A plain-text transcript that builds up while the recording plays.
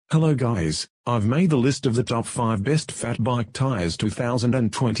Hello guys, I've made the list of the top 5 best fat bike tires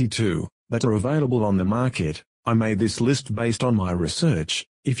 2022 that are available on the market. I made this list based on my research.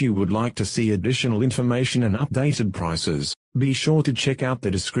 If you would like to see additional information and updated prices, be sure to check out the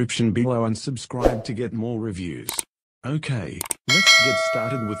description below and subscribe to get more reviews. Okay, let's get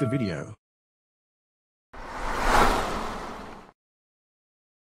started with the video.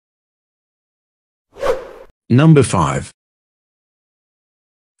 Number 5.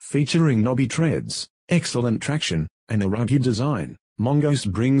 Featuring knobby treads, excellent traction, and a rugged design, Mongoose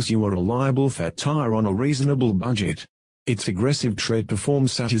brings you a reliable fat tire on a reasonable budget. Its aggressive tread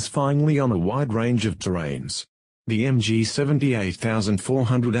performs satisfyingly on a wide range of terrains. The MG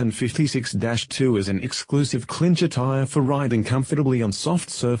 78456-2 is an exclusive clincher tire for riding comfortably on soft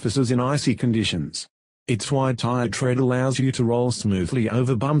surfaces in icy conditions. Its wide tire tread allows you to roll smoothly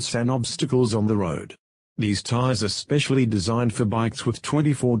over bumps and obstacles on the road. These tires are specially designed for bikes with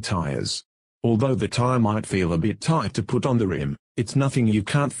 24 tires. Although the tire might feel a bit tight to put on the rim, it's nothing you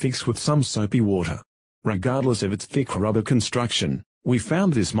can't fix with some soapy water. Regardless of its thick rubber construction, we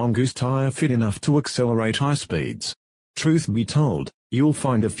found this Mongoose tire fit enough to accelerate high speeds. Truth be told, you'll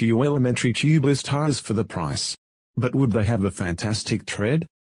find a few elementary tubeless tires for the price. But would they have a fantastic tread?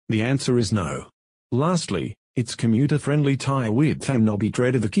 The answer is no. Lastly, its commuter-friendly tire width and knobby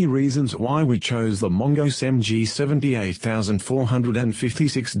tread are the key reasons why we chose the Mongoose MG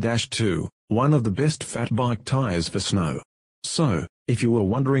 78456-2, one of the best fat bike tires for snow. So, if you were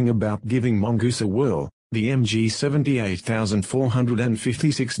wondering about giving Mongoose a whirl, the MG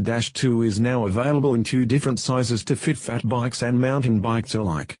 78456-2 is now available in 2 different sizes to fit fat bikes and mountain bikes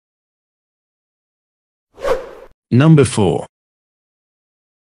alike. Number 4.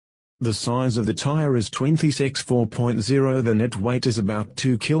 The size of the tire is 20x 4.0. The net weight is about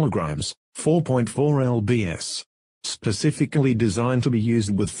 2 kg, 4.4 lbs. Specifically designed to be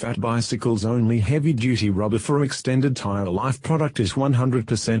used with fat bicycles only. Heavy-duty rubber for extended tire life. Product is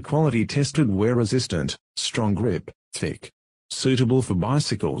 100% quality tested, wear resistant, strong grip, thick. Suitable for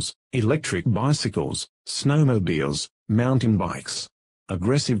bicycles, electric bicycles, snowmobiles, mountain bikes.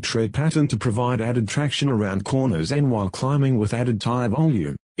 Aggressive tread pattern to provide added traction around corners and while climbing with added tire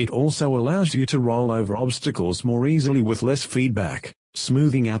volume. It also allows you to roll over obstacles more easily with less feedback,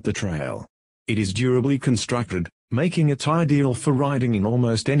 smoothing out the trail. It is durably constructed, making it ideal for riding in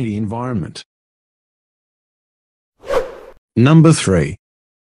almost any environment. Number 3.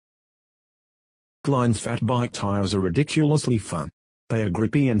 Hickline fat bike tires are ridiculously fun. They are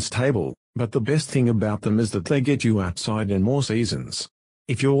grippy and stable, but the best thing about them is that they get you outside in more seasons.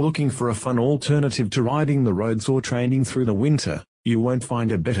 If you're looking for a fun alternative to riding the roads or training through the winter, you won't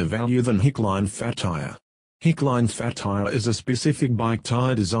find a better value than Hickline fat tire. Hickline fat tire is a specific bike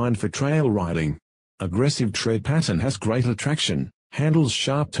tire designed for trail riding. Aggressive tread pattern has greater traction, handles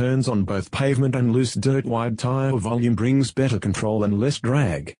sharp turns on both pavement and loose dirt. Wide tire volume brings better control and less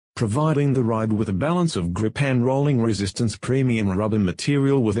drag, providing the ride with a balance of grip and rolling resistance. Premium rubber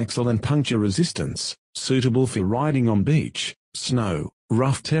material with excellent puncture resistance, suitable for riding on beach, snow,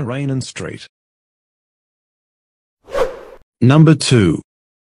 rough terrain and street. Number 2.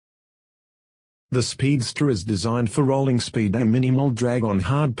 The Speedster is designed for rolling speed and minimal drag on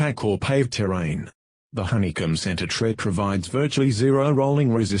hardpack or paved terrain. The honeycomb center tread provides virtually zero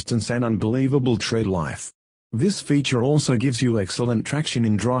rolling resistance and unbelievable tread life. This feature also gives you excellent traction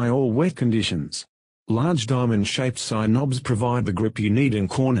in dry or wet conditions. Large diamond-shaped side knobs provide the grip you need in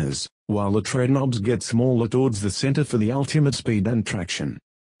corners, while the tread knobs get smaller towards the center for the ultimate speed and traction.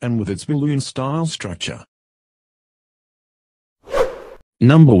 And with its balloon-style structure.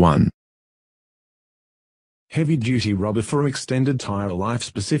 Number 1. Heavy-duty rubber for extended tire life,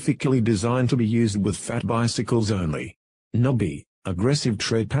 specifically designed to be used with fat bicycles only. Knobby, aggressive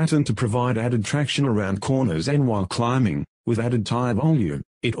tread pattern to provide added traction around corners and while climbing, with added tire volume.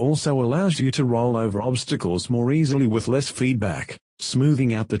 It also allows you to roll over obstacles more easily with less feedback,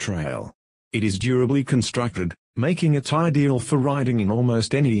 smoothing out the trail. It is durably constructed, making it ideal for riding in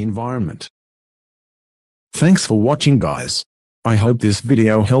almost any environment. Thanks for watching, guys. I hope this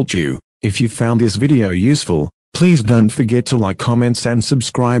video helped you. If you found this video useful, please don't forget to like, comments and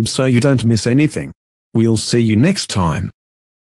subscribe so you don't miss anything. We'll see you next time.